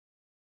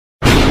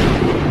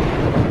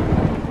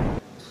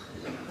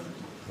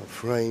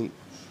frame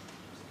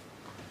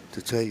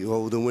to take you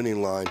over the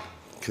winning line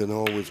can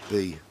always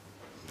be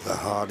the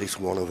hardest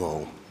one of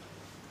all.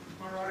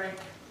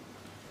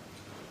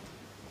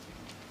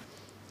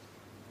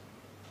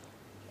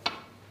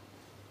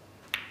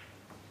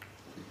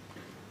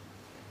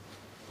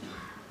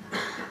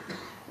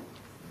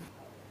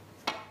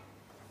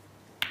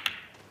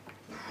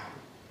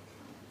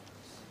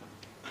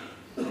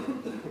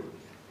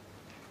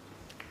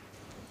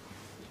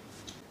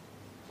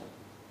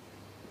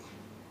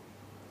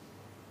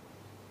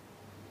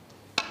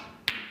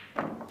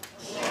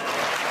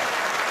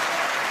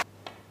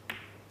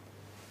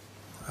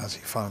 Has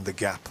he found the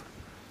gap?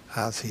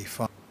 Has he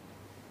found...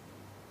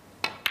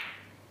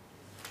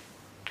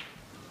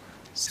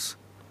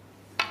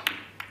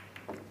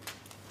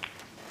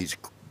 He's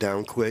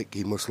down quick,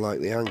 he must like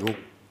the angle.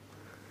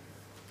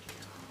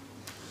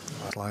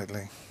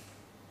 Slightly.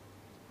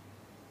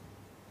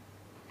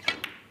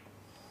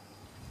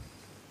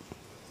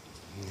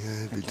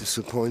 Yeah, he'd be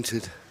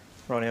disappointed.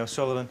 Ronnie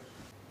O'Sullivan.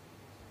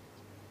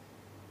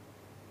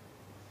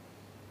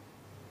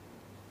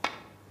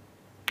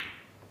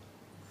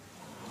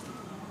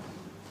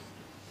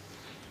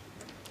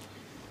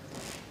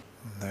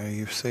 There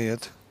you see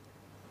it.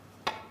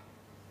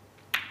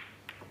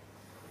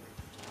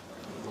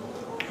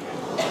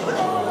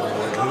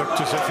 Oh, it looked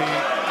as if he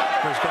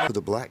was going for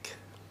the black.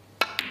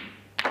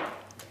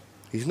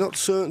 He's not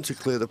certain to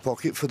clear the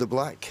pocket for the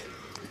black.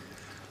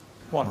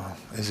 One. Oh,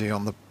 is he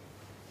on the...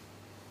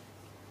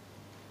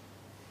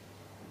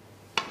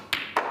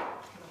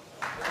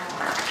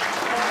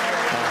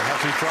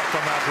 Has he dropped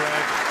on that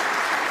red?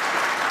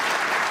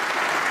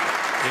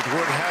 It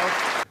would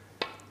help.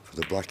 For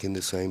the black in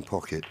the same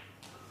pocket.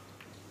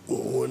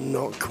 Oh,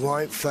 not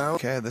quite found.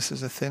 Okay, this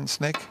is a thin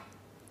snick.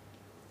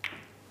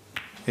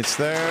 It's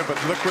there,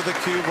 but look where the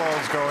cue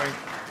ball's going.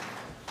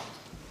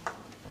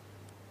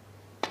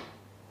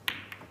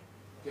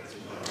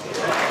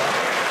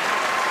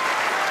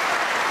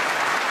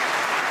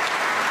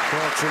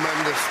 What a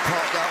tremendous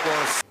pot that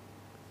was.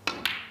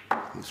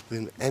 It's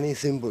been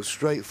anything but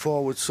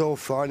straightforward so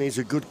far. Needs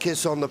a good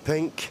kiss on the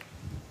pink.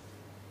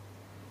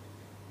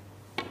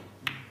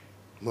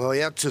 Well, he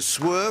had to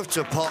swerve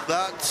to pot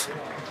that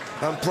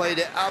and played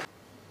it up.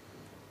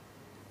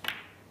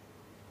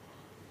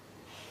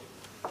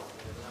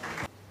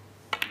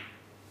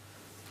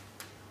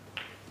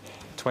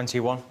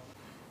 $21.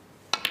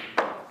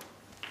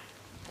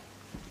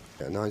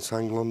 A nice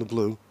angle on the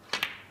blue.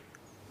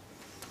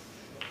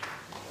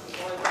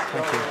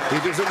 Thank you.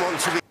 He doesn't want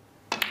to be...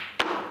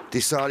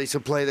 Decided to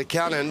play the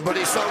cannon, but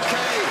it's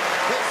okay.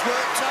 It's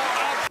worked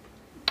out.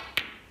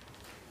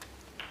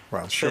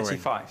 Well, showing.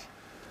 35.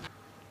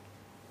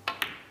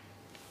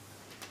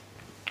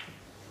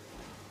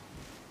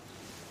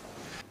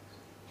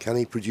 Can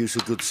he produce a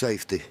good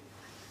safety?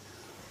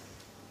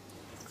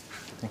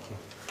 Thank you.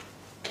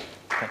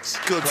 Thanks.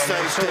 Good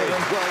safety.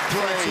 Well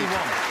played.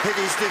 41. Hit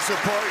his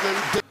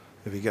disappointment.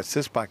 If he gets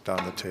this back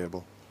down the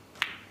table.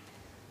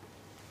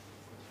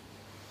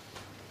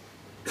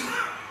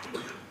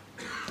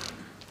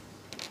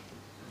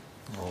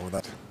 Oh,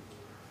 that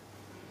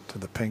to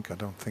the pink. I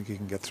don't think he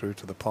can get through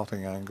to the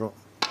potting angle.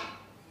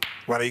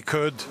 Well, he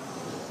could,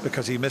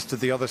 because he missed it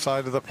the other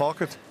side of the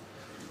pocket.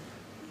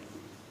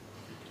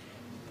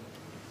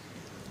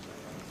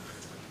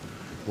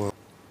 Well,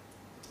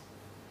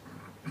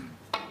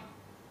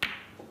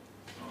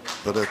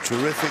 but a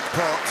terrific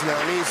pot.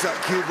 Now needs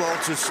that cue ball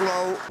to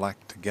slow.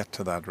 Black to get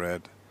to that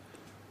red.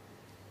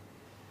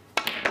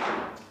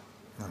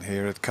 And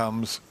here it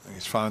comes.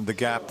 He's found the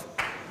gap.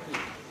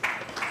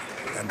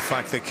 In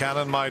fact, the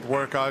cannon might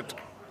work out.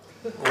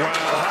 Well, have a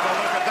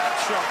look at that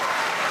shot.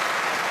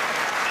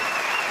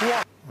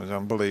 What? It was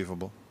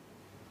unbelievable.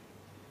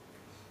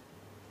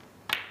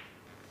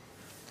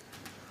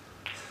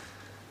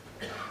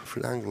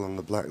 Different angle on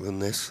the black than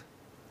this.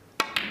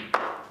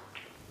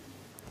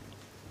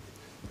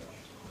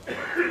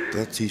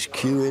 But he's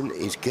cueing,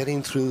 he's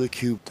getting through the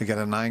cue. To get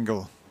an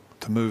angle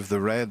to move the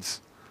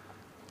reds.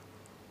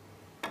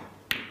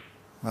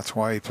 That's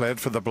why he played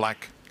for the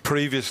black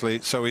previously,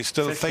 so he's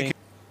still 15. thinking.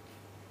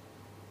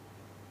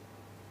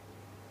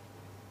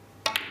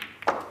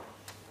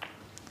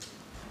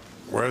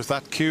 Where's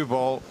that cue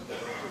ball?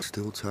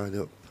 Still tied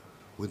up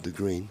with the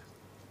green.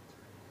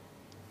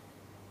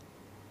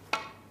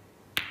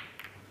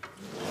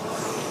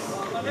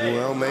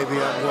 Well, maybe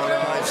had one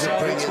eye to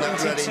bringing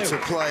that red into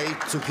play.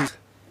 Took his...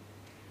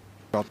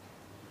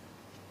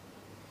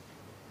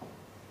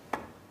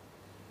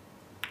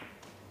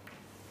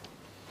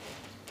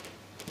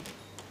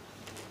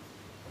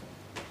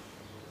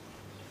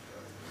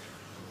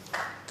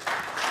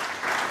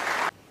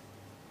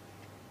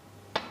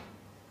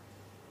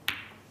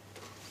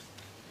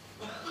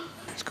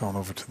 Gone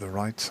over to the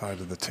right side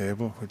of the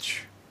table,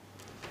 which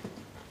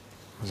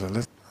was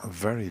a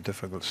very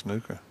difficult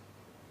snooker.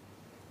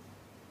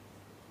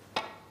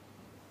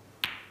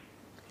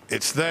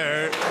 It's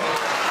there.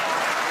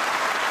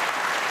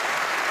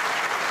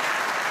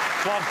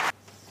 One.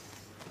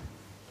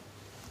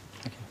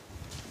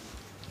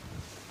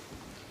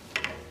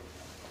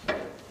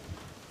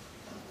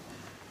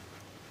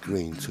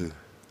 green to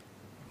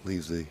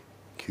leave the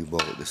cue ball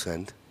at this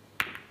end.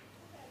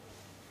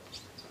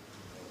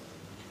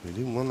 We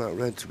didn't want that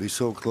red to be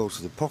so close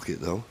to the pocket,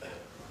 though.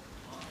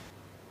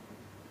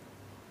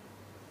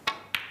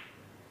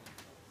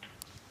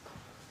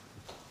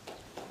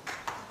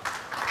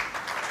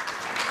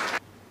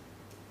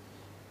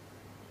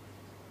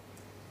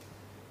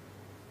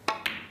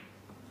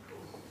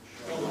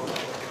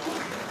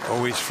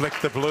 Oh, he's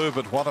flicked the blue,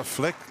 but what a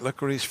flick.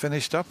 Look where he's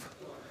finished up.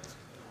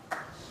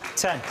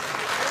 10.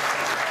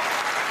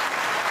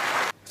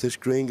 If this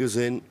green goes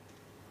in,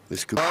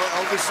 this could...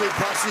 Well, obviously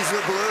passes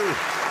the blue.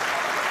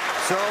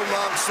 So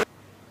Mark Selby.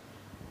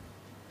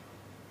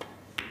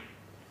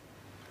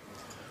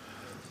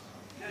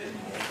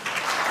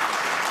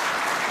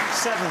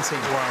 17.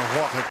 Wow,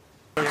 what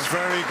a... It's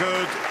very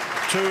good.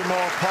 2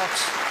 more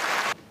pots.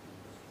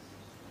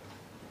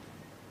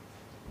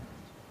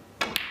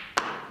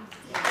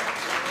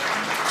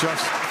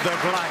 Just the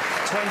black.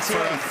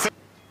 28.